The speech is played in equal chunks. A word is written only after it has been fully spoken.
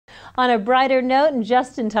On a brighter note, and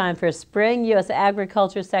just in time for spring, U.S.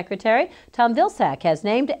 Agriculture Secretary Tom Vilsack has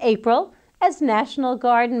named April as National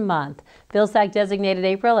Garden Month. Vilsack designated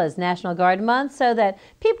April as National Garden Month so that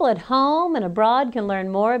people at home and abroad can learn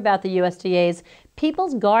more about the USDA's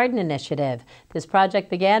People's Garden Initiative. This project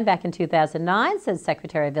began back in 2009, says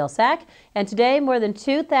Secretary Vilsack, and today more than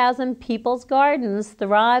 2,000 people's gardens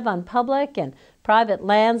thrive on public and private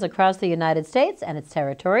lands across the United States and its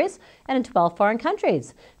territories and in 12 foreign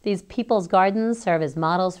countries. These people's gardens serve as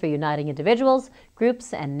models for uniting individuals,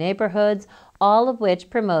 groups, and neighborhoods, all of which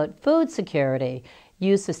promote food security,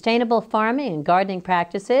 use sustainable farming and gardening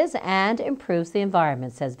practices, and improves the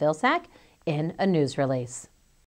environment, says Vilsack in a news release.